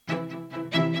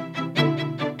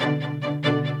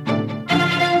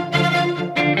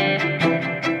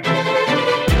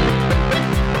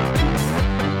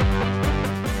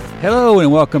Hello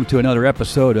and welcome to another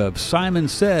episode of Simon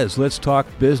Says Let's Talk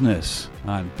Business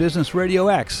on Business Radio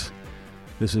X.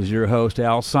 This is your host,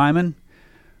 Al Simon,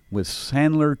 with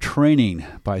Sandler Training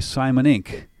by Simon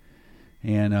Inc.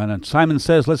 And on Simon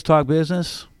Says Let's Talk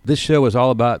Business, this show is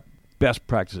all about best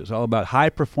practices, all about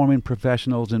high-performing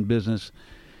professionals in business.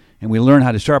 And we learn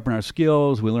how to sharpen our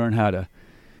skills. We learn how to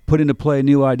put into play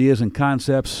new ideas and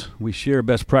concepts. We share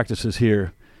best practices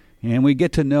here. And we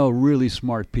get to know really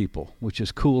smart people, which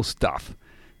is cool stuff.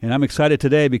 And I'm excited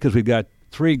today because we've got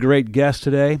three great guests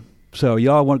today. So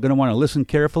y'all are going to want to listen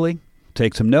carefully,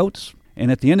 take some notes,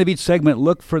 and at the end of each segment,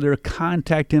 look for their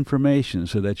contact information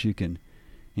so that you can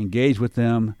engage with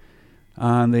them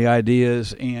on the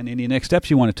ideas and any next steps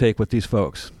you want to take with these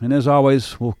folks. And as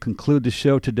always, we'll conclude the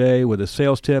show today with a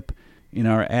sales tip in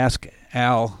our Ask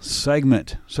Al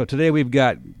segment. So today we've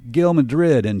got Gil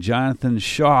Madrid and Jonathan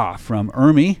Shaw from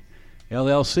ERMI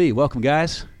LLC. Welcome,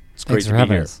 guys. It's great to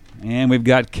be here. And we've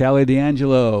got Callie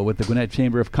D'Angelo with the Gwinnett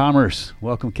Chamber of Commerce.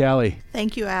 Welcome, Callie.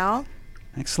 Thank you, Al.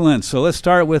 Excellent. So let's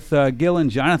start with Gil and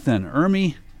Jonathan,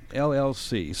 ERMI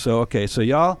LLC. So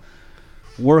y'all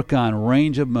work on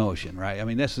range of motion, right? I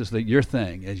mean, this is your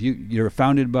thing. As you're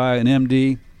founded by an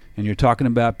MD, and you're talking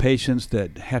about patients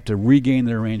that have to regain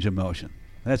their range of motion.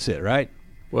 That's it, right?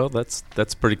 Well, that's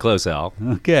pretty close, Al.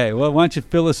 Okay. Well, why don't you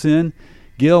fill us in?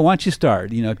 Gil, why don't you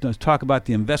start? Let's talk about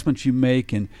the investments you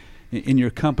make in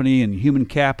your company and human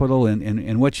capital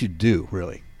and what you do,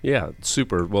 really. Yeah,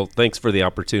 super. Well, thanks for the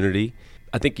opportunity.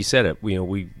 I think you said it. We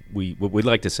what we'd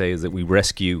like to say is that we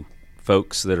rescue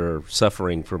folks that are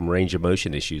suffering from range of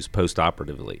motion issues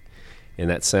post-operatively. And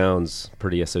that sounds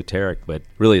pretty esoteric, but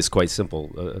really it's quite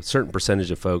simple. A certain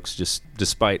percentage of folks, just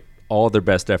despite all their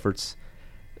best efforts,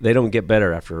 they don't get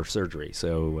better after surgery.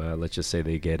 So let's just say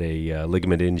they get a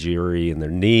ligament injury in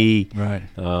their knee, right?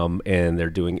 And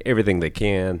they're doing everything they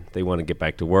can. They want to get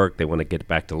back to work. They want to get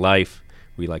back to life.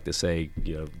 We like to say,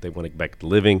 they want to get back to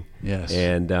living. Yes.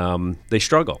 And they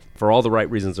struggle for all the right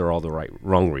reasons or all the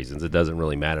wrong reasons. It doesn't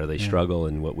really matter. They struggle,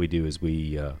 and what we do is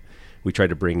we try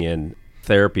to bring in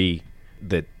therapy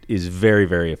that is very,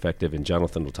 very effective, and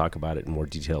Jonathan will talk about it in more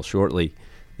detail shortly,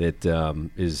 that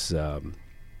is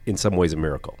in some ways a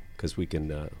miracle, because we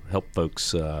can help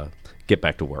folks get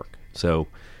back to work. So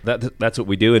that's what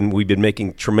we do, and we've been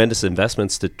making tremendous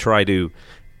investments to try to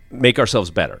make ourselves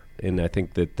better. And I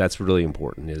think that that's really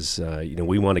important is,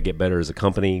 we want to get better as a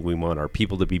company. We want our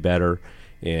people to be better,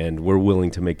 and we're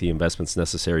willing to make the investments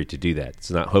necessary to do that.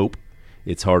 It's not hope,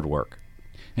 it's hard work.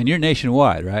 And you're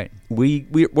nationwide, right?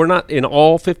 We're not in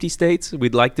all 50 states.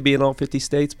 We'd like to be in all 50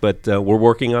 states, but we're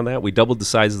working on that. We doubled the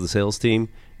size of the sales team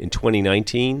in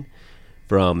 2019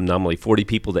 from nominally 40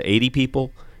 people to 80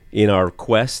 people in our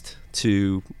quest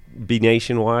to be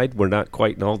nationwide. We're not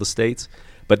quite in all the states,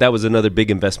 but that was another big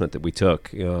investment that we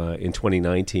took in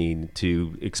 2019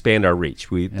 to expand our reach.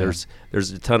 There's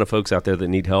a ton of folks out there that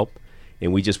need help,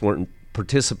 and we just weren't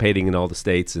participating in all the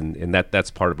states, and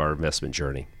that's part of our investment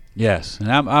journey. Yes, and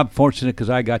I'm fortunate because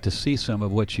I got to see some of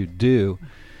what you do,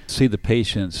 see the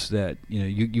patients that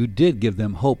you did give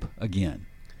them hope again.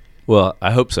 Well,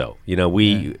 I hope so.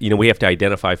 We have to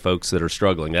identify folks that are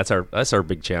struggling. That's our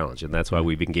big challenge, and that's why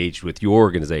we've engaged with your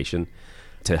organization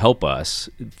to help us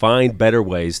find better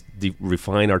ways to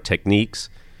refine our techniques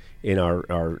in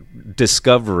our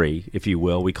discovery, if you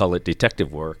will. We call it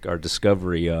detective work. Our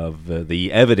discovery of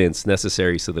the evidence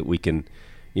necessary so that we can,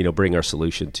 bring our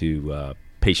solution to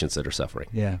patients that are suffering.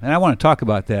 Yeah, and I want to talk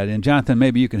about that. And Jonathan,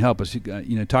 maybe you can help us.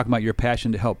 Talk about your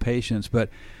passion to help patients. But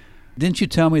didn't you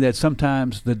tell me that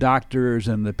sometimes the doctors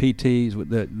and the PTs,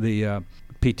 the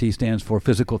PT stands for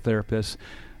physical therapists,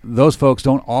 those folks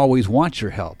don't always want your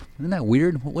help? Isn't that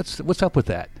weird? What's up with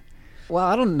that? Well,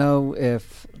 I don't know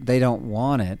if they don't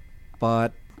want it,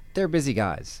 but they're busy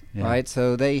guys, right?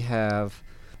 So they have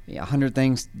 100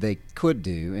 things they could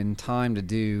do and time to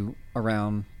do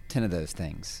around 10 of those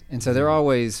things. And so they're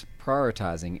always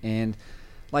prioritizing. And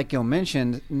like Gil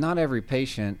mentioned, not every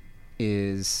patient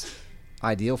is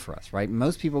ideal for us, right?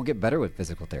 Most people get better with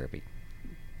physical therapy.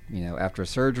 After a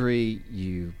surgery,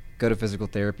 you go to physical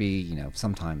therapy,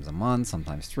 sometimes a month,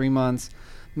 sometimes 3 months.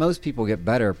 Most people get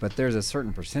better, but there's a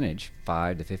certain percentage,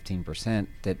 5 to 15%,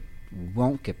 that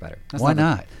won't get better. Why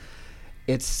not?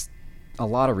 It's a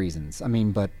lot of reasons.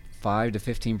 But 5 to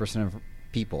 15% of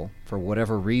people, for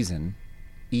whatever reason,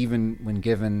 even when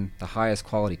given the highest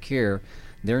quality care,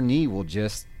 their knee will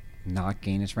just not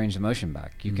gain its range of motion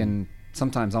back. You can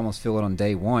sometimes almost feel it on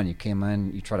day one. You come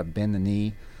in, you try to bend the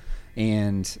knee,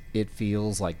 and it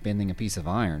feels like bending a piece of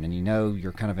iron, and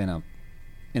you're kind of in a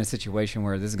in a situation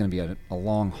where this is going to be a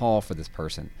long haul for this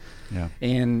person. Yeah.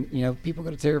 And, people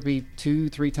go to therapy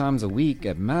 2-3 times a week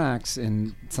at max,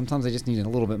 and sometimes they just need a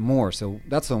little bit more. So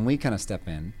that's when we kind of step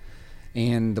in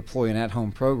and deploy an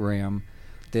at-home program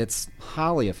that's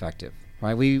highly effective,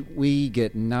 right? We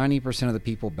get 90% of the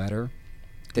people better.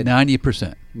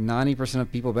 90%. 90%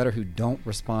 of people better who don't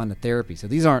respond to therapy. So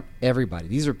these aren't everybody.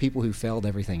 These are people who failed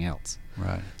everything else.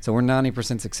 Right. So we're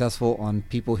 90% successful on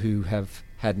people who have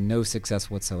had no success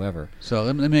whatsoever. So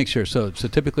let me make sure. So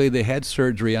typically they had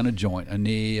surgery on a joint, a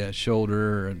knee, a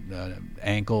shoulder,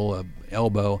 ankle, a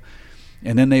elbow,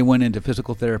 and then they went into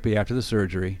physical therapy after the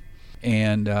surgery,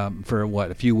 and for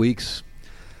a few weeks,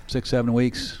 6-7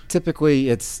 weeks. Typically,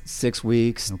 it's 6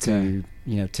 weeks to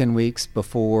 10 weeks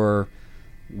before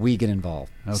we get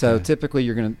involved. Okay. So typically,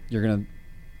 you're gonna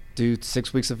do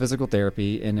 6 weeks of physical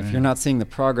therapy, and if you're not seeing the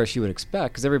progress you would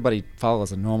expect, because everybody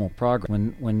follows a normal progress,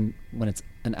 when it's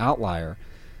an outlier,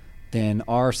 then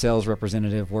our sales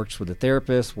representative works with the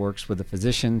therapist, works with the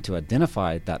physician to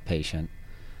identify that patient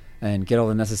and get all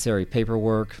the necessary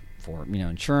paperwork for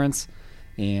insurance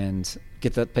and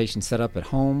get that patient set up at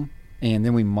home. And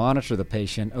then we monitor the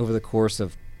patient over the course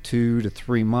of 2 to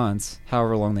 3 months,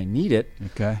 however long they need it,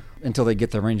 until they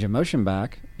get their range of motion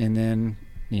back, and then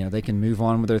they can move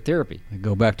on with their therapy. They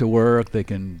go back to work. They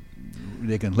can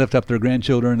lift up their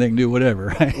grandchildren. They can do whatever.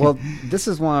 Right? Well, this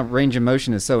is why range of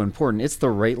motion is so important. It's the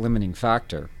rate limiting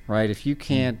factor, right? If you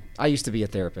can't, I used to be a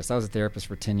therapist. I was a therapist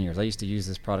for 10 years. I used to use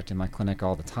this product in my clinic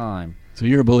all the time. So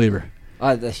you're a believer.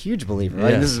 A huge believer,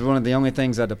 right? Yes. This is one of the only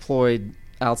things I deployed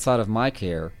outside of my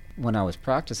care when I was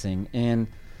practicing. And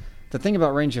the thing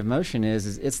about range of motion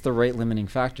is it's the rate limiting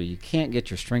factor. You can't get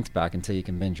your strength back until you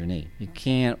can bend your knee. You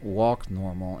can't walk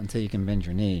normal until you can bend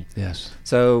your knee. Yes.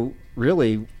 So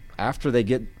really, after they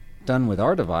get done with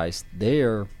our device,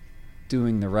 they're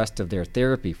doing the rest of their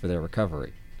therapy for their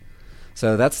recovery.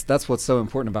 So that's what's so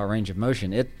important about range of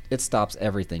motion. It stops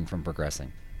everything from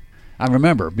progressing. I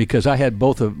remember because I've had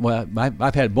both of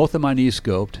my knees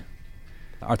scoped,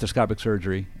 arthroscopic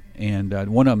surgery, and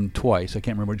one of them twice. I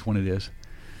can't remember which one it is.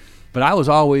 But I was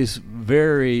always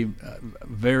very,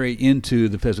 very into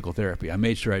the physical therapy. I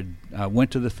made sure I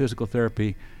went to the physical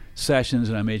therapy sessions,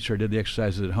 and I made sure I did the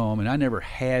exercises at home, and I never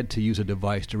had to use a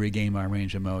device to regain my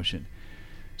range of motion.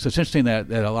 So it's interesting that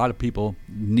a lot of people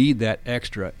need that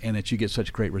extra, and that you get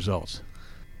such great results.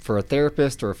 For a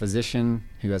therapist or a physician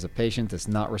who has a patient that's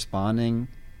not responding,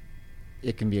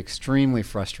 it can be extremely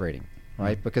frustrating,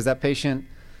 right? Because that patient,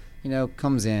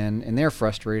 comes in and they're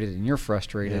frustrated and you're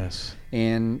frustrated, yes,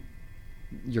 and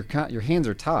your hands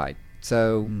are tied.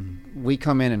 So we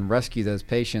come in and rescue those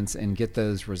patients and get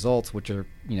those results, which are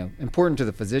important to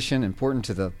the physician, important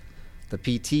to the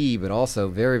PT, but also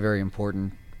very, very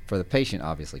important for the patient,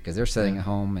 obviously, because they're sitting at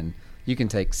home, and you can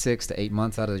take 6 to 8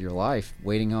 months out of your life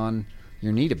waiting on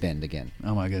your knee to bend again.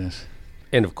 Oh my goodness.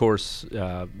 And of course,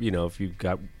 if you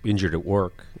got injured at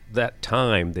work, that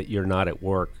time that you're not at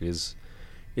work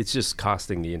it's just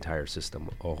costing the entire system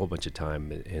a whole bunch of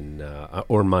time and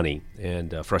or money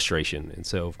and frustration. And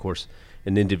so, of course,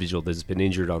 an individual that's been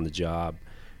injured on the job,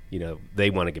 they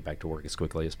want to get back to work as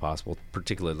quickly as possible,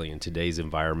 particularly in today's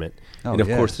environment. Oh, and of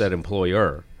yes. course, that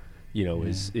employer,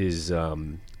 is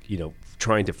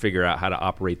trying to figure out how to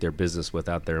operate their business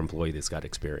without their employee that's got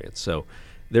experience. So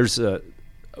there's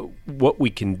what we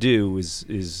can do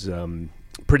is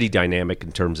pretty dynamic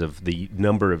in terms of the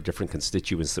number of different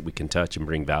constituents that we can touch and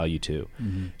bring value to.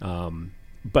 Mm-hmm.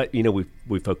 But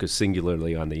we focus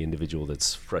singularly on the individual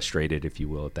that's frustrated, if you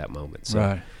will, at that moment. So,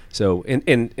 right. So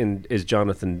and as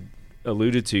Jonathan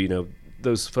alluded to,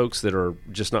 those folks that are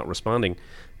just not responding,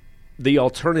 the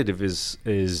alternative is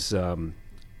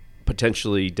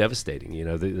potentially devastating.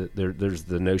 There's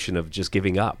the notion of just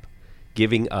giving up.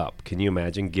 Giving up. Can you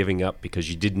imagine giving up because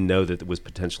you didn't know that there was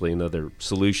potentially another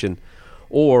solution?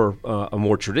 Or a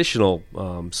more traditional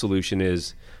solution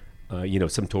is,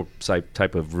 some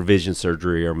type of revision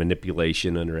surgery or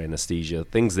manipulation under anesthesia,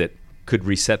 things that could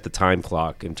reset the time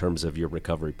clock in terms of your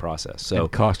recovery process. So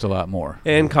and cost a lot more.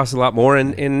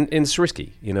 And it's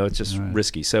risky. It's just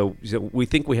risky. So we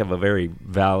think we have a very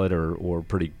valid or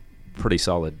pretty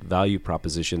solid value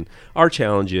proposition. Our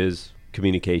challenge is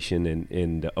communication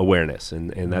and awareness,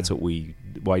 and that's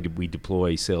why we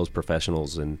deploy sales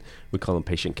professionals, and we call them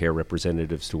patient care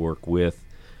representatives, to work with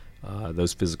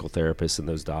those physical therapists and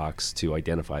those docs to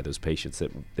identify those patients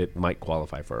that might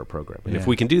qualify for our program. And if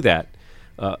we can do that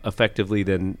effectively,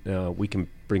 then we can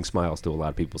bring smiles to a lot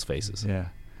of people's faces. Yeah.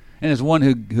 And as one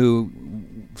who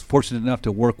fortunate enough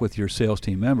to work with your sales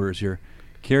team members, your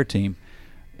care team,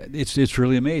 it's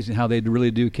really amazing how they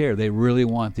really do care. They really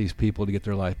want these people to get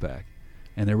their life back.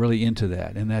 and they're really into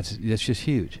that, and that's just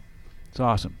huge. It's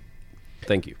awesome.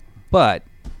 Thank you. But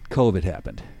COVID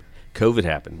happened. COVID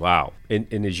happened. Wow.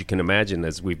 And as you can imagine,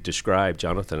 as we've described,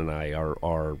 Jonathan and I,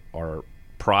 our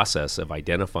process of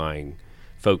identifying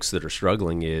folks that are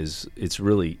struggling it's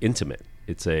really intimate.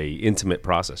 It's a intimate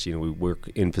process. We work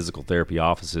in physical therapy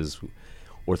offices,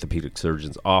 orthopedic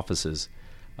surgeons' offices,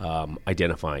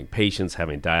 identifying patients,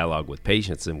 having dialogue with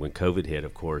patients. And when COVID hit,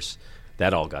 of course,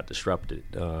 that all got disrupted.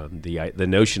 The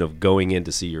notion of going in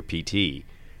to see your PT,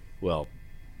 well,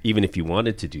 even if you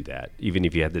wanted to do that, even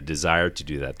if you had the desire to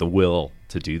do that, the will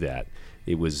to do that,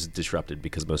 it was disrupted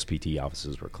because most PT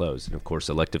offices were closed. And of course,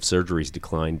 elective surgeries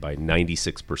declined by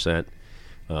 96%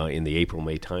 in the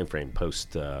April-May timeframe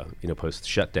post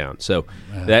shutdown. So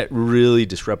that really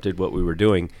disrupted what we were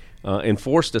doing and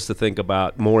forced us to think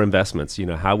about more investments.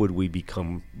 How would we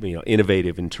become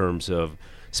innovative in terms of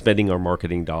spending our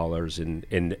marketing dollars and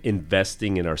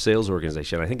investing in our sales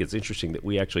organization? I think it's interesting that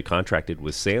we actually contracted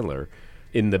with Sandler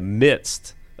in the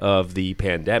midst of the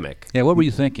pandemic. Yeah, what were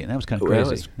you thinking? That was kind of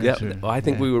crazy. I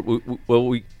think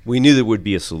we knew there would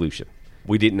be a solution.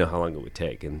 We didn't know how long it would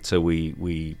take, and so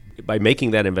we by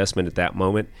making that investment at that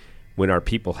moment, when our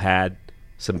people had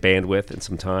some bandwidth and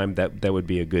some time, that would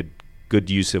be a good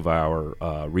use of our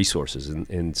resources,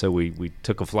 and so we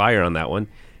took a flyer on that one,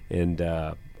 and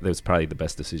that was probably the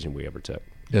best decision we ever took.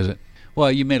 Is it? Well,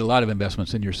 you made a lot of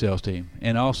investments in your sales team,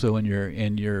 and also in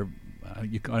your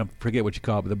I forget what you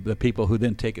call it, but the people who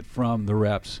then take it from the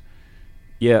reps.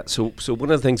 Yeah, so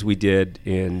one of the things we did at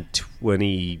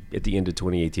the end of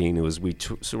 2018 was we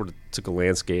sort of took a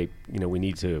landscape. We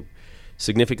need to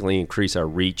significantly increase our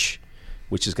reach,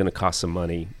 which is going to cost some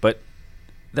money. But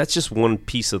that's just one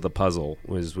piece of the puzzle.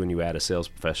 Was when you add a sales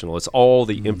professional, it's all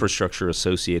the infrastructure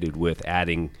associated with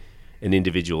adding an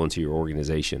individual into your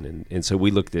organization. And so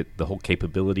we looked at the whole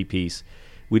capability piece.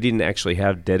 We didn't actually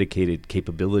have dedicated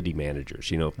capability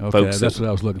managers, Okay, folks. that's what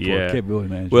I was looking for, capability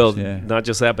managers. Well, not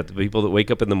just that, but the people that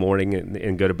wake up in the morning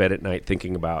and go to bed at night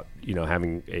thinking about,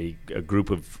 having a group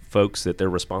of folks that they're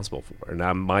responsible for.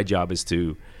 And my job is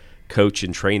to coach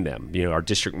and train them, our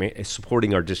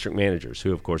supporting our district managers,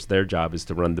 who, of course, their job is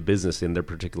to run the business in their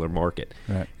particular market.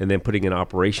 Right. And then putting an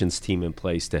operations team in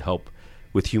place to help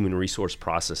with human resource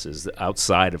processes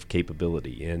outside of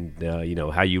capability and,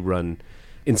 how you run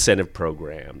incentive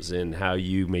programs and how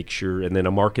you make sure, and then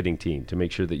a marketing team to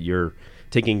make sure that you're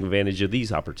taking advantage of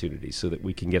these opportunities so that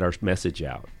we can get our message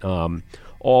out.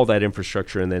 All that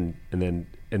infrastructure, and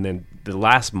then the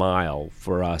last mile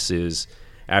for us is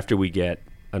after we get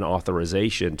an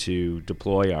authorization to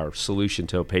deploy our solution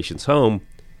to a patient's home,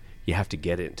 you have to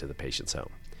get it into the patient's home,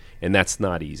 and that's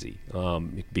not easy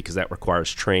because that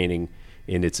requires training.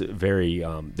 And it's very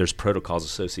there's protocols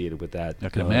associated with that. I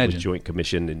can imagine. With Joint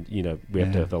Commission, and we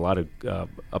have to have a lot of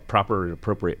a proper and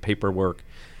appropriate paperwork,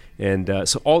 and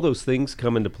so all those things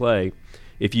come into play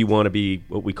if you want to be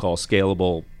what we call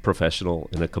scalable, professional,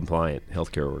 and a compliant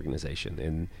healthcare organization.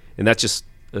 And that's just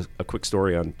a quick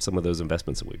story on some of those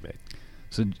investments that we've made.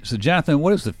 So Jonathan,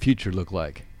 what does the future look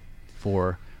like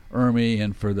for IRMI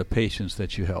and for the patients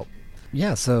that you help?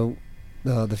 Yeah, so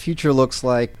the future looks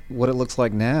like what it looks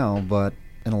like now, but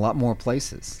in a lot more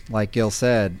places. Like Gil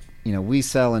said, we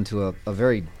sell into a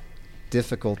very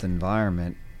difficult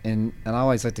environment, and I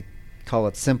always like to call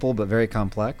it simple but very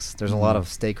complex. There's a lot of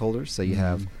stakeholders, so you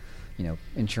have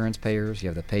insurance payers, you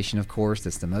have the patient, of course,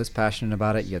 that's the most passionate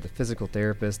about it, you have the physical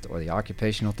therapist or the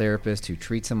occupational therapist who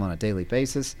treats them on a daily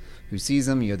basis, who sees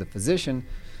them, you have the physician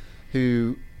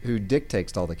who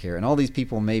dictates all the care, and all these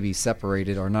people may be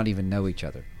separated or not even know each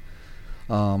other.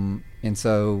 And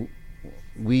so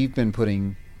we've been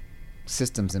putting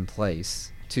systems in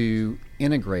place to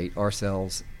integrate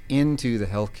ourselves into the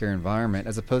healthcare environment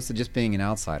as opposed to just being an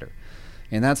outsider.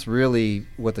 And that's really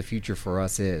what the future for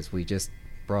us is. We just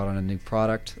brought on a new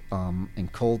product in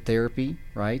cold therapy,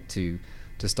 right, to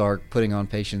start putting on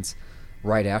patients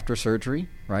right after surgery,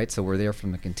 right? So we're there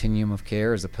from the continuum of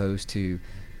care as opposed to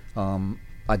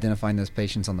identifying those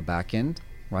patients on the back end,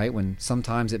 right, when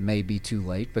sometimes it may be too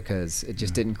late because it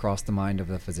just didn't cross the mind of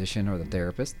the physician or the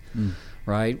therapist,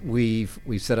 right? We've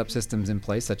set up systems in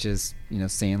place such as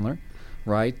Sandler,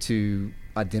 right, to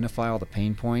identify all the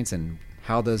pain points and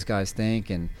how those guys think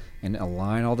and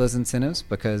align all those incentives,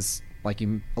 because like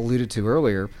you alluded to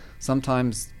earlier,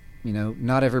 sometimes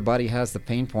not everybody has the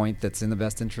pain point that's in the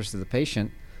best interest of the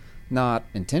patient, not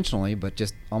intentionally, but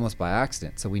just almost by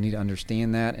accident. So we need to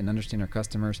understand that and understand our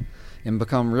customers and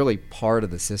become really part of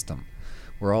the system.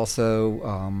 We're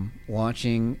also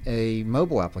launching a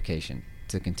mobile application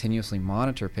to continuously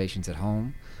monitor patients at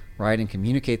home, right, and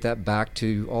communicate that back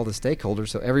to all the stakeholders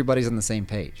so everybody's on the same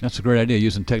page. That's a great idea,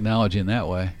 using technology in that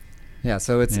way. Yeah,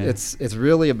 so it's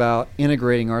really about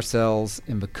integrating ourselves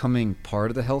and becoming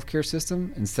part of the healthcare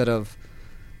system instead of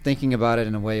thinking about it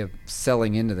in a way of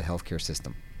selling into the healthcare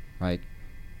system, right?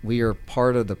 We are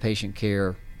part of the patient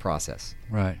care process.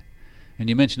 Right. And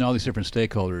you mentioned all these different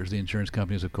stakeholders, the insurance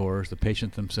companies, of course, the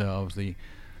patient themselves, the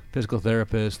physical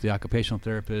therapist, the occupational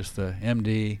therapist, the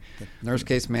MD. The nurse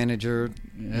case manager,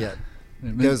 Yeah.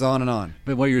 It goes on and on.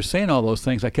 But while you're saying all those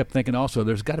things, I kept thinking also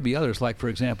there's got to be others, like, for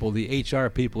example, the HR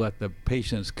people at the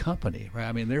patient's company, right?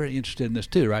 I mean, they're interested in this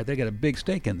too, right? They got a big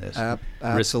stake in this.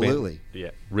 Absolutely.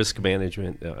 Risk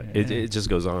management. It just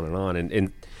goes on and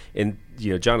on. And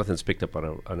you know, Jonathan's picked up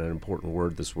on an important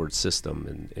word, this word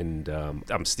system, and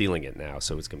I'm stealing it now,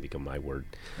 so it's going to become my word.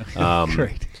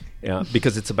 Great. Yeah,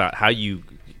 because it's about how you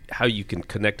can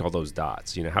connect all those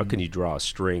dots. You know, how can you draw a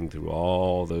string through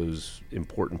all those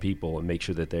important people and make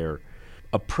sure that they're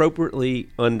appropriately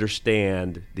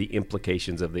understand the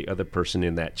implications of the other person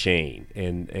in that chain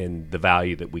and the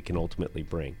value that we can ultimately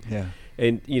bring. Yeah.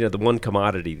 And, you know, the one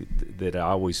commodity that I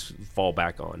always fall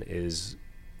back on is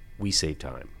we save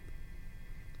time.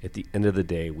 At the end of the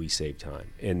day, we save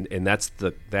time. And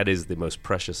that is the most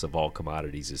precious of all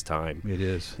commodities, is time. It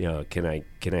is. You know, can I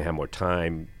have more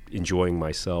time enjoying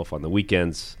myself on the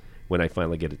weekends when I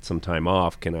finally get some time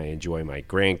off? Can I enjoy my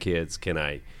grandkids? Can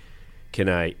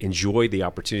I enjoy the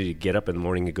opportunity to get up in the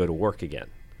morning and go to work again?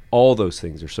 All those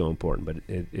things are so important, but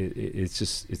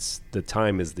it's the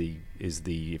time is the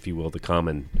if you will, the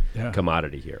common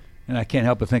commodity here. And I can't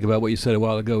help but think about what you said a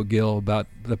while ago, Gil, about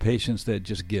the patients that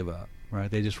just give up, right?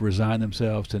 They just resign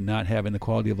themselves to not having the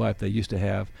quality of life they used to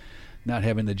have, not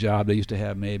having the job they used to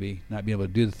have, maybe not being able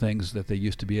to do the things that they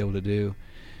used to be able to do,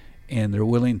 and they're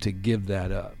willing to give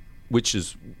that up. Which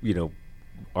is, you know,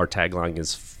 our tagline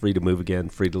is free to move again,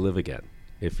 free to live again.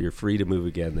 If you're free to move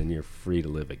again, then you're free to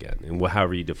live again, and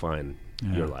however you define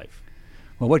your life.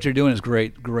 Well, what you're doing is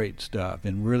great stuff,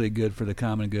 and really good for the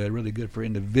common good, really good for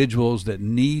individuals that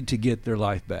need to get their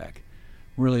life back.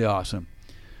 Really awesome.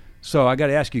 So I got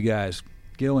to ask you guys,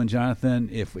 Gil and Jonathan,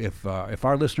 if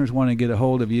our listeners want to get a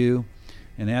hold of you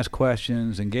and ask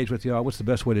questions, engage with y'all, what's the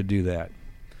best way to do that?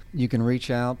 You can reach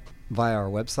out via our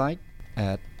website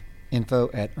at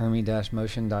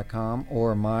info@ermi-motion.com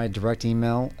or my direct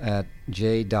email at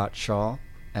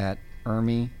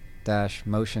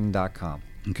j.shaw@ermi-motion.com.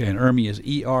 Okay, and ERMI is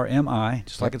ERMI,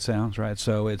 just like it sounds, right?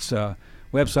 So its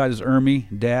website is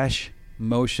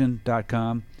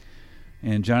ermi-motion.com.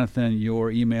 And Jonathan, your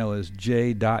email is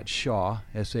j.shaw,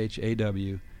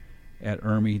 SHAW,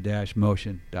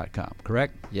 @ermi-motion.com,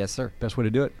 correct? Yes, sir. Best way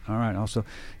to do it? All right, also.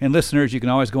 And listeners, you can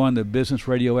always go on the Business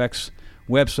Radio X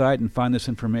website and find this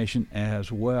information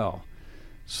as well.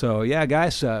 So, yeah,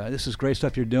 guys, this is great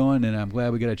stuff you're doing, and I'm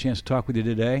glad we got a chance to talk with you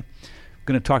today. I'm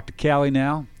going to talk to Callie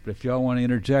now, but if y'all want to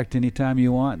interject anytime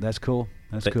you want, that's cool.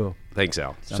 That's cool. Thanks,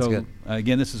 Al. Sounds good.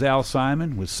 Again, this is Al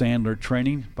Simon with Sandler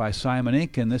Training by Simon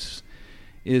Inc., and this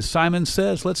is Simon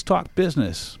Says, Let's Talk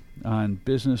Business on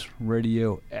Business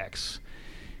Radio X.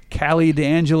 Callie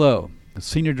D'Angelo, the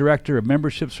Senior Director of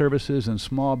Membership Services and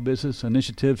Small Business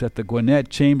Initiatives at the Gwinnett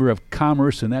Chamber of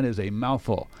Commerce, and that is a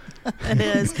mouthful. It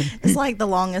is. It's like the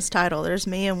longest title. There's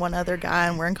me and one other guy,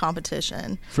 and we're in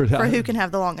competition for who can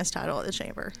have the longest title at the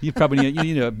chamber. You probably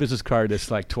need a business card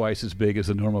that's like twice as big as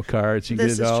a normal card, so you can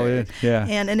This get it is all true. in. Yeah.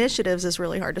 And initiatives is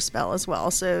really hard to spell as well,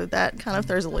 so that kind of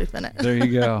throws a loop in it. There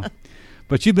you go.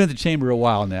 But you've been at the chamber a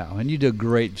while now, and you do a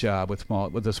great job with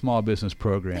the small business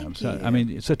programs. Thank you. I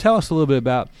mean, so tell us a little bit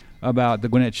about the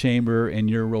Gwinnett Chamber and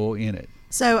your role in it.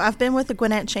 So I've been with the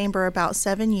Gwinnett Chamber about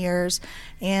 7 years,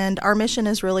 and our mission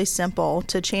is really simple: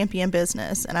 to champion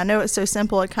business. And I know it's so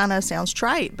simple, it kind of sounds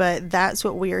trite, but that's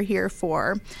what we are here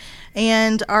for.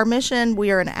 And our mission,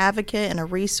 we are an advocate and a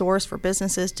resource for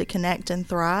businesses to connect and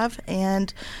thrive,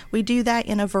 and we do that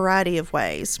in a variety of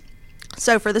ways.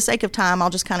 So for the sake of time, I'll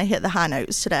just kind of hit the high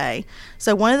notes today.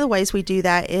 So one of the ways we do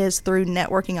that is through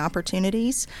networking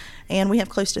opportunities, and we have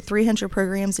close to 300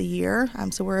 programs a year.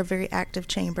 So we're a very active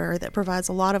chamber that provides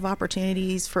a lot of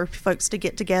opportunities for folks to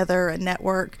get together and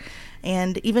network.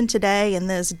 And even today in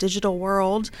this digital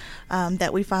world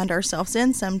that we find ourselves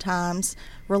in sometimes,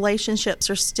 relationships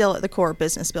are still at the core of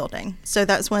business building. So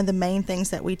that's one of the main things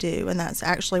that we do, and that's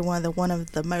actually one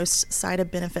of the most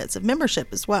cited benefits of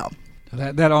membership as well.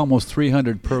 That almost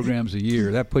 300 programs a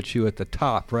year, that puts you at the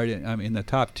top, right? I mean, in the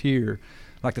top tier,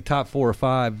 like the top 4 or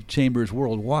 5 chambers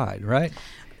worldwide, right?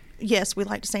 Yes, we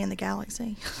like to say in the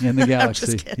galaxy. In the I'm galaxy,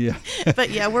 just kidding. yeah.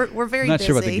 But yeah, we're very Not busy.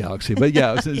 sure about the galaxy, but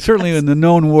yeah, certainly in the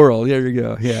known world. There you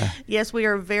go. Yeah. Yes, we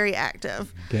are very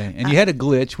active. Okay. And you had a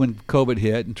glitch when COVID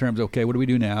hit in terms of, okay, what do we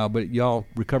do now? But y'all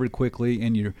recovered quickly,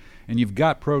 and you've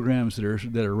got programs that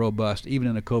are robust even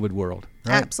in a COVID world.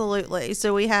 Right? Absolutely.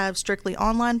 So we have strictly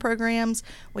online programs,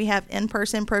 we have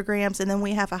in-person programs, and then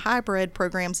we have a hybrid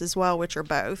programs as well, which are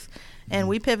both. And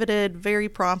we pivoted very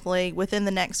promptly. Within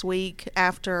the next week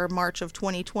after March of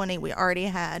 2020, we already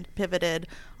had pivoted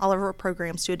all of our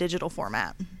programs to a digital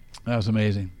format. That was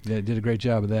amazing. Yeah, you did a great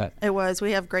job of that. It was.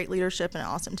 We have great leadership and an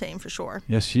awesome team for sure.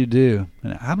 Yes, you do.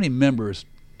 And how many members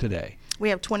today? We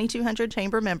have 2,200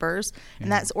 chamber members,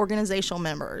 and that's organizational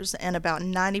members, and about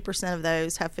 90% of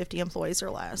those have 50 employees or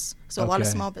less. So a lot of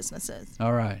Okay. small businesses.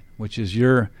 All right, which is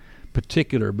your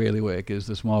particular bailiwick, is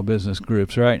the small business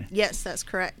groups, right? Yes, that's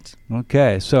correct.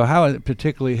 Okay, so how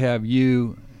particularly have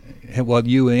you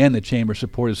and the chamber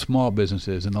supported small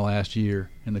businesses in the last year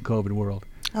in the COVID world?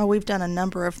 Oh, we've done a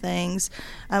number of things.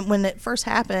 When it first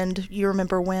happened, you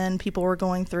remember when people were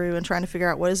going through and trying to figure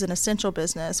out what is an essential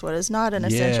business, what is not an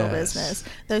essential Yes. business,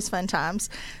 those fun times.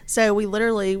 So we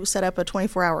literally set up a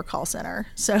 24-hour call center.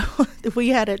 So we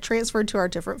had it transferred to our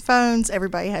different phones.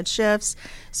 Everybody had shifts.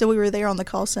 So we were there on the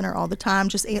call center all the time,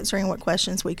 just answering what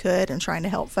questions we could and trying to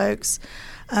help folks.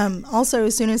 Also,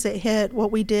 as soon as it hit, what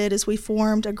we did is we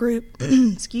formed a group,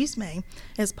 excuse me,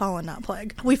 it's pollen, not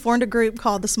plague. We formed a group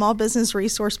called the Small Business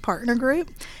Resource Partner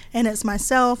Group, and it's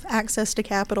myself, Access to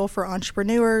Capital for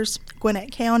Entrepreneurs,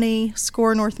 Gwinnett County,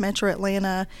 SCORE North Metro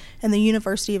Atlanta, and the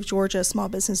University of Georgia Small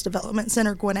Business Development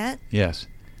Center, Gwinnett. Yes.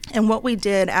 And what we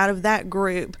did out of that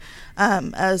group,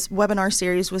 as webinar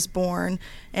series was born,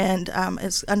 and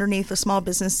it's underneath the Small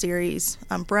Business Series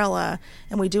umbrella,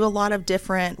 and we do a lot of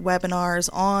different webinars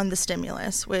on the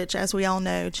stimulus, which, as we all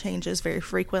know, changes very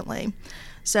frequently.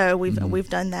 So we've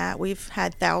done that. We've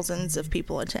had thousands of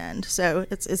people attend. So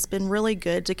it's been really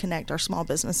good to connect our small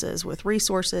businesses with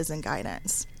resources and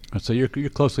guidance. So you're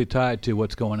closely tied to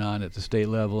what's going on at the state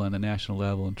level and the national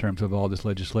level in terms of all this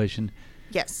legislation.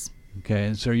 Yes. Okay,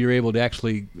 and so you're able to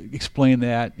actually explain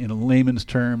that in layman's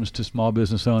terms to small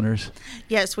business owners.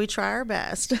 Yes, we try our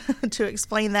best to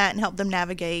explain that and help them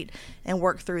navigate and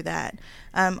work through that.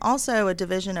 Also, a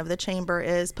division of the chamber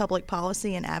is public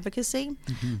policy and advocacy.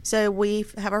 Mm-hmm. So we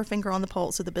have our finger on the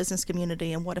pulse of the business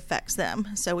community and what affects them.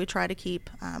 So we try to keep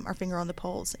our finger on the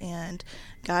pulse and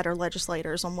guide our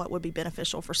legislators on what would be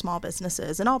beneficial for small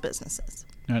businesses and all businesses.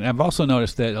 And I've also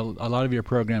noticed that a lot of your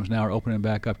programs now are opening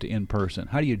back up to in-person.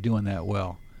 How are you doing that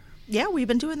well? Yeah, we've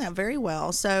been doing that very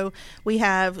well. So we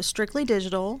have strictly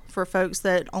digital for folks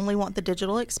that only want the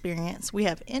digital experience. We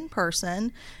have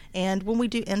in-person, and when we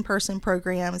do in-person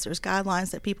programs, there's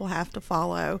guidelines that people have to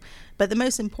follow. But the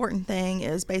most important thing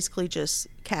is basically just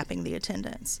capping the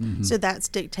attendance. Mm-hmm. So that's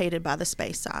dictated by the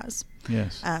space size.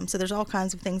 Yes. So there's all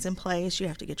kinds of things in place. You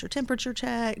have to get your temperature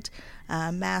checked.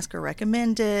 Masks are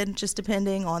recommended, just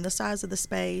depending on the size of the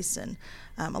space, and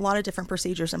a lot of different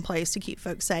procedures in place to keep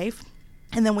folks safe.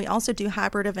 And then we also do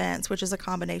hybrid events, which is a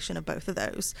combination of both of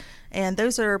those. And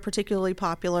those are particularly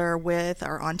popular with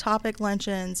our on-topic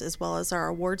luncheons as well as our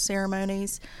award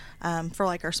ceremonies. For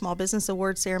like our small business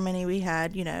award ceremony, we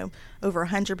had, over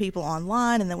 100 people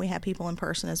online, and then we had people in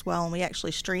person as well, and we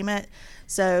actually stream it.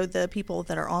 So the people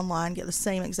that are online get the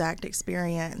same exact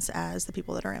experience as the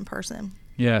people that are in person.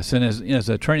 Yes, and as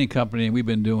a training company, we've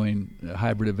been doing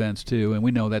hybrid events too, and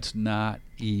we know that's not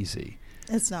easy.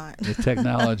 It's not. The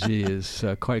technology is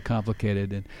quite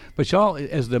complicated, but y'all,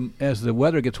 as the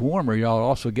weather gets warmer, y'all are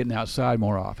also getting outside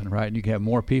more often, right? And you can have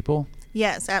more people.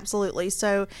 Yes, absolutely.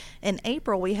 So in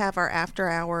April, we have our after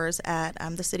hours at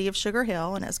the city of Sugar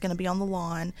Hill, and it's going to be on the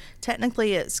lawn.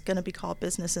 Technically, it's going to be called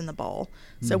Business in the Bowl.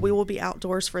 So we will be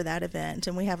outdoors for that event,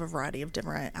 and we have a variety of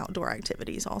different outdoor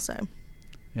activities also.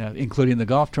 Yeah, including the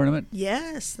golf tournament.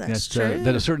 Yes, that's true.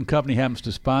 That a certain company happens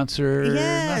to sponsor.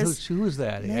 Yes. Who is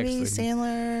that? Maybe actually?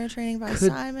 Sandler Training by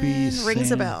Could Simon. be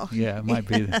Rings a bell. Yeah, it might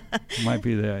be. Might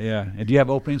be that. Yeah. And do you have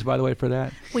openings, by the way, for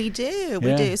that? We do.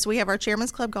 We do. So we have our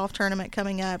Chairman's Club golf tournament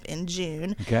coming up in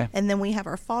June. Okay. And then we have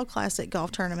our Fall Classic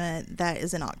golf tournament that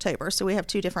is in October. So we have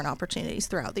two different opportunities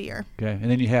throughout the year. Okay.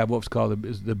 And then you have what's called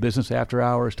the business after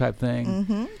hours type thing.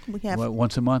 Mm-hmm. We have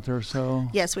once a month or so.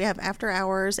 Yes, we have after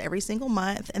hours every single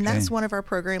month. month. And that's one of our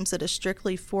programs that is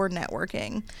strictly for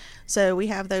networking. So we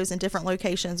have those in different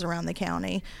locations around the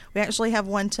county. We actually have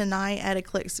one tonight at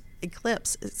Eclipse,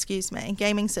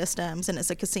 Gaming Systems, and it's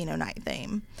a casino night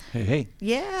theme. Hey.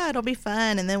 Yeah, it'll be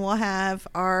fun. And then we'll have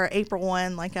our April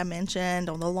 1, like I mentioned,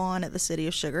 on the lawn at the City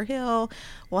of Sugar Hill.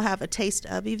 We'll have a Taste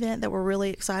of event that we're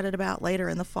really excited about later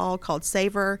in the fall called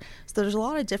Savor. So there's a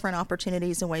lot of different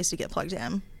opportunities and ways to get plugged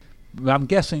in. I'm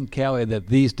guessing, Callie, that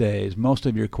these days most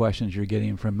of your questions you're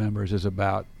getting from members is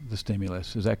about the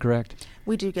stimulus. Is that correct?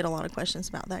 We do get a lot of questions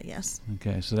about that, yes.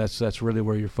 Okay, so that's really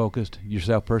where you're focused,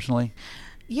 yourself personally?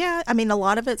 Yeah, I mean, a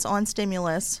lot of it's on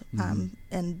stimulus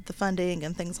and the funding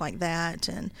and things like that.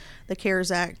 And the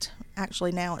CARES Act,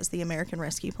 actually now is the American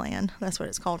Rescue Plan. That's what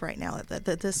it's called right now.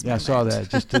 This I saw that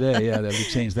just today, that we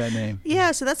changed that name.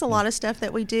 Yeah, so that's a lot of stuff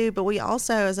that we do. But we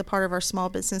also, as a part of our small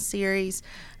business series,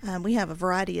 we have a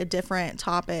variety of different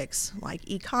topics like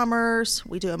e-commerce.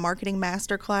 We do a marketing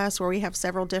masterclass where we have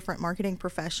several different marketing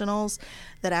professionals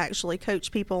that actually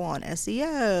coach people on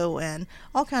SEO and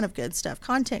all kind of good stuff,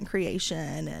 content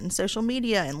creation and social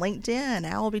media and LinkedIn.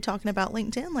 Al will be talking about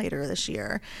LinkedIn later this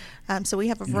year. So we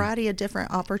have a variety of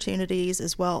different opportunities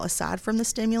as well, aside from the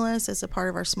stimulus, as a part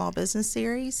of our small business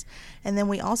series. And then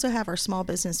we also have our Small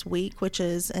Business Week, which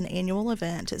is an annual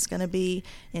event. It's going to be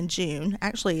in June.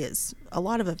 Actually, it's a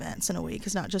lot of events in a week.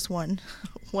 It's not just one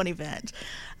event.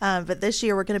 But this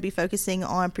year we're going to be focusing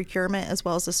on procurement as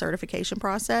well as the certification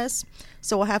process.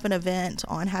 So we'll have an event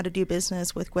on how to do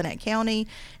business with Gwinnett County,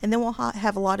 and then we'll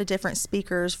have a lot of different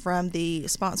speakers from the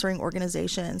sponsoring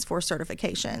organizations for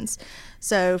certifications.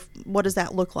 So what does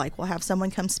that look like? We'll have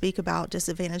someone come speak about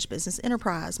disadvantaged business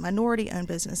enterprise, minority-owned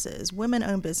businesses,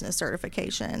 women-owned business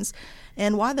certifications.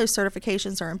 And why those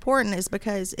certifications are important is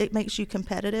because it makes you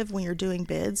competitive when you're doing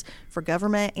bids for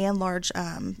government and large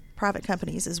private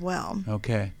companies as well.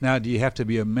 Okay. Now, do you have to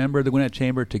be a member of the Gwinnett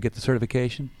Chamber to get the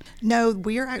certification? No,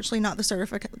 we are actually not the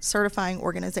certifying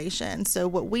organization. So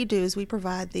what we do is we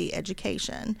provide the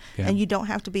education, and you don't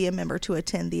have to be a member to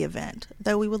attend the event,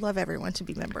 though we would love everyone to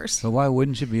be members. So why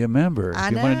wouldn't you be a member? I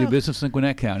If you know. want to do business in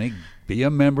Gwinnett County, be a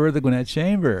member of the Gwinnett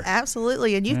Chamber.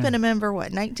 Absolutely. And you've been a member,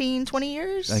 19, 20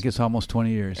 years? I think it's almost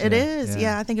 20 years. It is.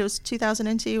 Yeah, I think it was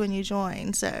 2002 when you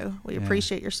joined. So we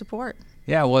appreciate your support.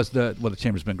 Yeah, the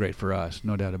Chamber's been great for us,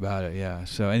 no doubt about it. Yeah.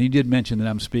 So, and you did mention that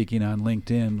I'm speaking on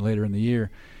LinkedIn later in the year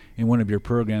in one of your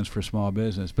programs for small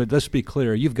business. But let's be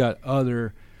clear, you've got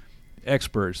other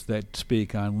experts that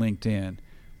speak on LinkedIn.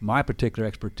 My particular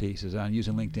expertise is on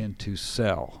using LinkedIn to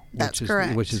sell. That's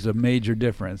correct. Which is a major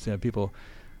difference. People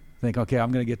think, okay,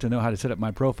 I'm going to get to know how to set up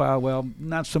my profile. Well,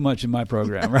 not so much in my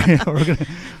program, right?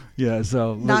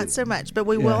 Not so much, but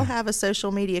we will have a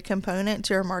social media component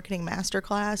to our marketing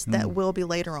masterclass that will be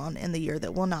later on in the year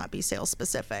that will not be sales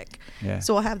specific. Yeah.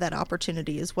 So we'll have that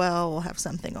opportunity as well. We'll have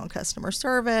something on customer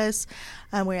service.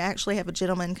 We actually have a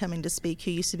gentleman coming to speak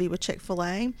who used to be with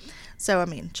Chick-fil-A. So,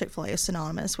 Chick-fil-A is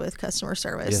synonymous with customer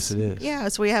service. Yes, it is. Yeah,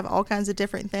 so we have all kinds of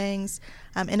different things.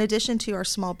 In addition to our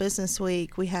Small Business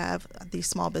Week, we have the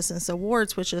Small Business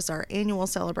Awards, which is our annual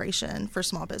celebration for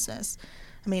small business.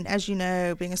 As you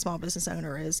know, being a small business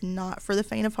owner is not for the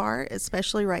faint of heart,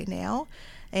 especially right now.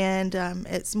 And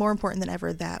it's more important than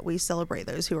ever that we celebrate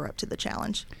those who are up to the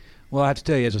challenge. Well, I have to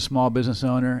tell you, as a small business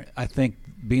owner, I think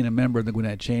being a member of the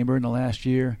Gwinnett Chamber in the last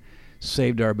year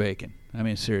saved our bacon.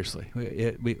 Seriously.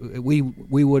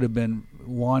 We would have been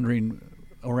wandering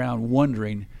around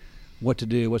wondering what to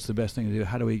do, what's the best thing to do,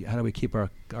 how do we keep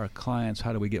our clients,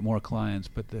 how do we get more clients.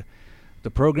 But the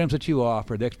programs that you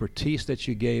offer, the expertise that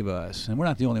you gave us, and we're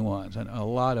not the only ones, and a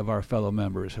lot of our fellow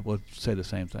members will say the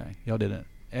same thing. Y'all did an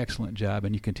excellent job,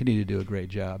 and you continue to do a great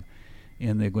job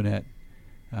in the Gwinnett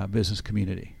business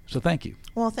community. So thank you.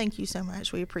 Well, thank you so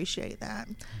much. We appreciate that.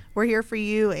 We're here for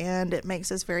you, and it makes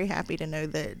us very happy to know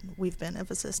that we've been of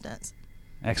assistance.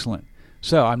 Excellent.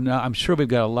 So I'm sure we've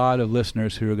got a lot of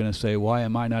listeners who are going to say, why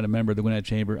am I not a member of the Gwinnett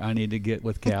Chamber? I need to get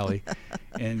with Callie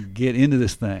and get into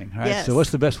this thing. All right? Yes. So what's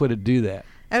the best way to do that?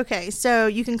 Okay, so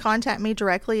you can contact me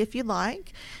directly if you'd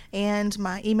like. And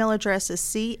my email address is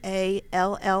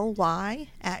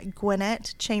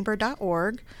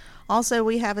cally@gwinnettchamber.org. Also,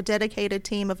 we have a dedicated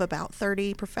team of about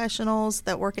 30 professionals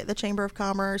that work at the Chamber of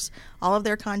Commerce. All of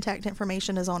their contact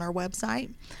information is on our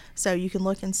website. So you can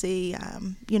look and see,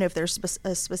 if there's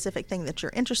a specific thing that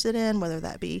you're interested in, whether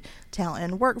that be talent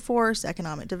and workforce,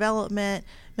 economic development,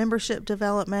 membership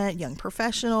development, young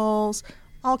professionals,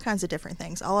 all kinds of different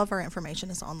things. All of our information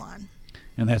is online.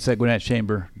 And that's at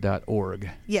gwinnettchamber.org.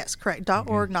 Yes, correct.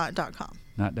 .org, not .com.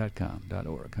 Not .com,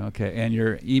 .org. Okay. And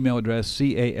your email address,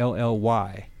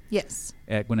 CALLY Yes.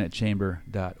 at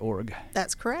GwinnettChamber.org.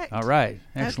 That's correct. All right.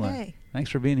 Excellent. Okay. Thanks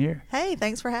for being here. Hey,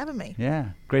 thanks for having me. Yeah,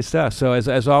 great stuff. So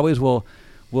as always, we'll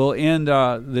end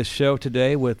this show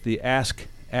today with the Ask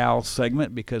Al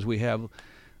segment, because we have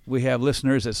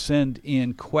listeners that send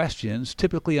in questions,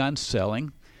 typically on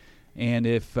selling. And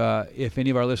if any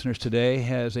of our listeners today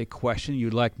has a question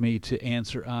you'd like me to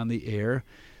answer on the air,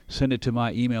 send it to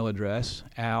my email address,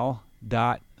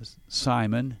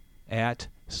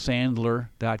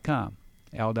 al.simon@sandler.com.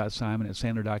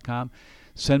 al.simon@sandler.com.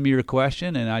 Send me your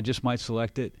question, and I just might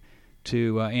select it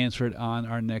to answer it on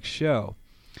our next show.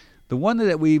 The one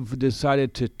that we've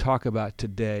decided to talk about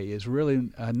today is really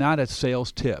not a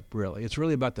sales tip, really. It's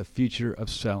really about the future of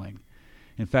selling.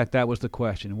 In fact, that was the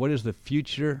question. What is the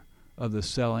future of the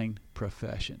selling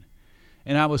profession?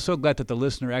 And I was so glad that the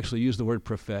listener actually used the word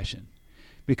profession,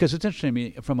 because it's interesting to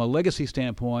me, from a legacy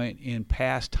standpoint, in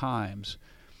past times,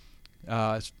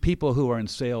 people who are in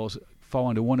sales fall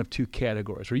into one of two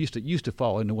categories, or used to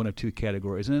fall into one of two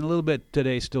categories, and a little bit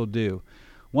today still do.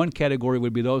 One category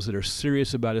would be those that are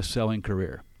serious about a selling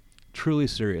career, truly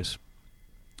serious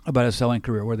about a selling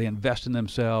career, where they invest in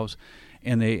themselves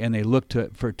and they look to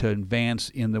advance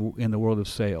in the world of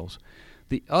sales.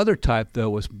 The other type, though,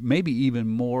 was maybe even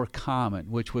more common,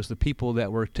 which was the people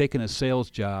that were taking a sales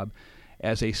job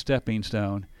as a stepping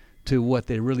stone to what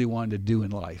they really wanted to do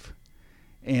in life.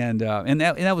 And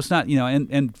that was not,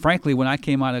 and frankly, when I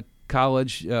came out of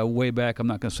college way back, I'm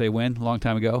not going to say when, a long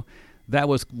time ago, that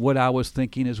was what I was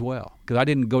thinking as well, because I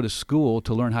didn't go to school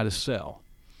to learn how to sell,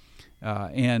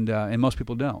 and most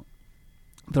people don't.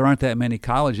 There aren't that many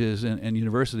colleges and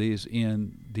universities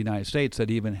in the United States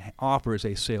that even offers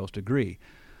a sales degree,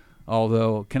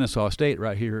 although Kennesaw State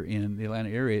right here in the Atlanta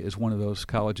area is one of those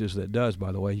colleges that does,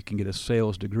 by the way. You can get a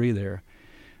sales degree there,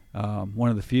 one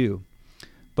of the few.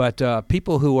 But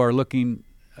people who are looking,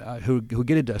 who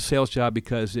get into a sales job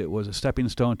because it was a stepping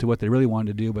stone to what they really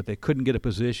wanted to do, but they couldn't get a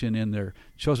position in their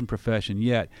chosen profession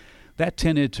yet, that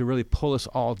tended to really pull us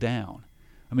all down.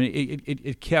 I mean,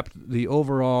 it kept the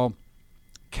overall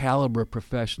caliber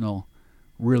professional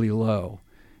really low.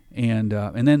 And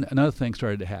then another thing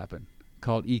started to happen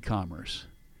called e-commerce.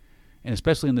 And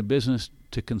especially in the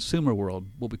business-to-consumer world,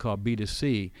 what we call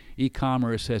B2C,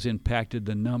 e-commerce has impacted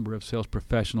the number of sales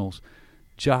professionals'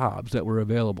 jobs that were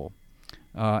available.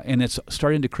 And it's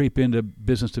starting to creep into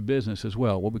business-to-business as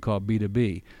well, what we call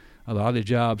B2B. A lot of the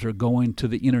jobs are going to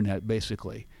the internet,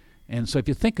 basically. And so if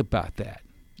you think about that,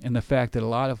 and the fact that a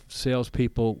lot of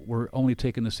salespeople were only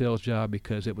taking the sales job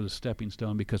because it was a stepping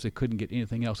stone, because they couldn't get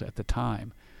anything else at the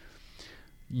time,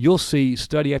 you'll see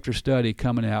study after study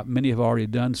coming out, many have already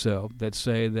done so, that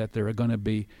say that there are going to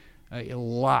be a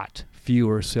lot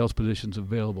fewer sales positions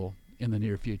available in the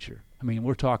near future. I mean,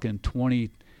 we're talking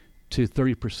 20 to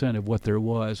 30% of what there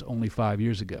was only 5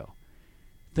 years ago.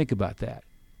 Think about that.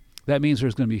 That means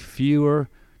there's going to be fewer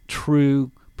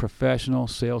true professional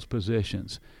sales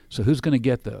positions. So who's going to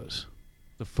get those?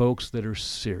 The folks that are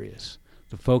serious,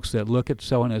 the folks that look at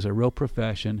selling as a real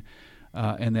profession,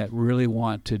 and that really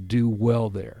want to do well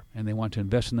there, and they want to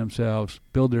invest in themselves,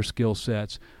 build their skill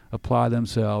sets, apply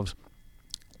themselves,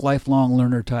 lifelong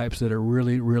learner types that are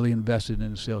really, really invested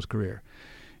in a sales career.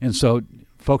 And so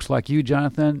folks like you,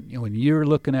 Jonathan, when you're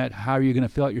looking at how are you going to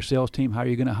fill out your sales team, how are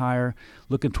you going to hire,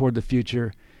 looking toward the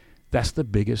future, that's the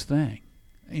biggest thing.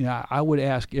 I would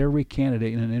ask every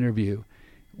candidate in an interview,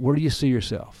 where do you see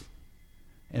yourself?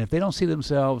 And if they don't see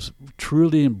themselves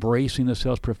truly embracing the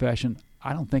sales profession,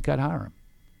 I don't think I'd hire them.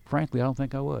 Frankly, I don't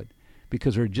think I would,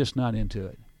 because they're just not into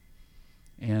it.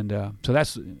 And so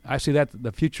I see that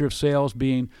the future of sales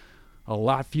being a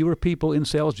lot fewer people in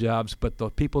sales jobs, but the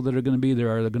people that are going to be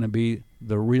there are going to be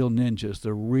the real ninjas,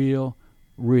 the real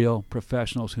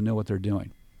professionals who know what they're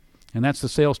doing. And that's the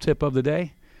sales tip of the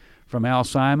day from Al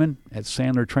Simon at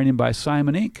Sandler Training by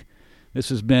Simon Inc. This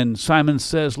has been Simon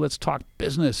Says, Let's Talk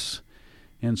Business.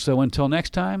 And so until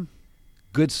next time,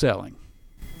 good selling.